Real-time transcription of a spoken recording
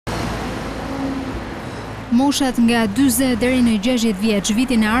Moshat nga 40 deri në 60 vjeç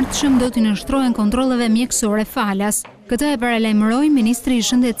vitin e ardhshëm do t'i nënshtrohen kontrolleve mjekësore falas. Këtë e paralajmëroi Ministri i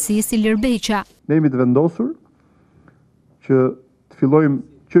Shëndetësisë Ilir Beqa. Ne jemi të vendosur që të fillojmë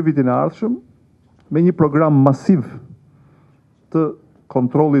që vitin e ardhshëm me një program masiv të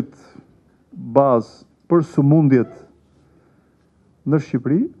kontrollit bazë për sëmundjet në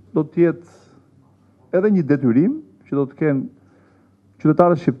Shqipëri. Do të jetë edhe një detyrim që do të kenë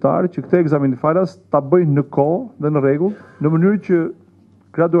qytetarët shqiptarë që këtë ekzamin falas ta bëjnë në kohë dhe në rregull, në mënyrë që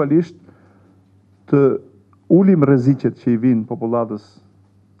gradualisht të ulim rreziqet që i vinë popullatës,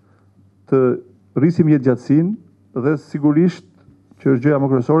 të rrisim jetëgjatësinë dhe sigurisht që është gjëja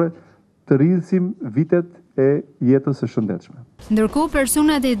më kryesore, të rrisim vitet e jetës së shëndetshme. Ndërkohë,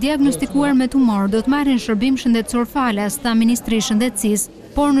 personat e diagnostikuar me tumor do të marrin shërbim shëndetësor falas, tha Ministri i Shëndetësisë,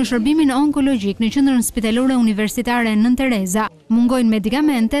 por në shërbimin onkologjik në qendrën spitalore universitare Nën Tereza mungojnë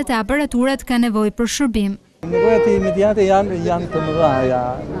medikamentet e aparaturat ka nevojë për shërbim. Nevojat imediate janë të mëdha,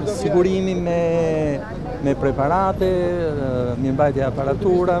 sigurimi me preparate, mirëmbajtja e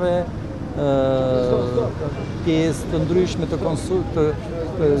aparaturave, pjesë të ndryshme të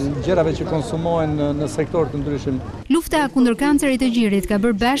gjërave që konsumohen në sektor të ndryshëm. Lufta kundër kancerit të gjirit ka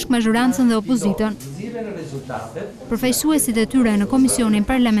bërë bashkë mazhorancën dhe opozitën. Përfaqësuesit e tyre në Komisionin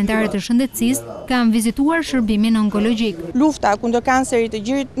Parlamentare të Shëndetësisë kanë vizituar shërbimin onkologjik. Lufta kundër kancerit të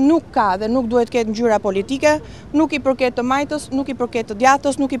gjirit nuk ka dhe nuk duhet ketë ngjyra politike, nuk i përket të majtës, nuk i përket të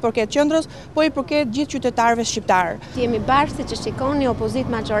djatës, nuk i përket qendrës, po i përket gjithë qytetarëve shqiptar. Jemi bashkë siç e shikoni opozit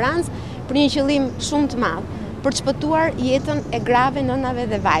majorancë për një qëllim shumë të madh, për të shpëtuar jetën e grave nënave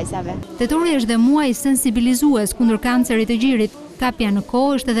dhe vajzave. Tetori është dhe muaj sensibilizues kundër kancerit të gjirit. Kapja në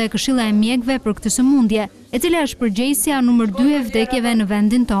kohë është edhe këshilla e mjekëve për këtë sëmundje, e cila është përgjegjësia numër 2 e vdekjeve në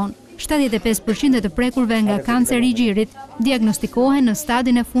vendin tonë. 75% të prekurve nga kanceri i gjirit diagnostikohen në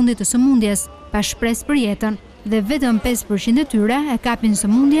stadin e fundit të sëmundjes, pa shpresë për jetën, dhe vetëm 5% e tyre e kapin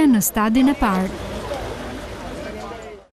sëmundjen në stadin e parë.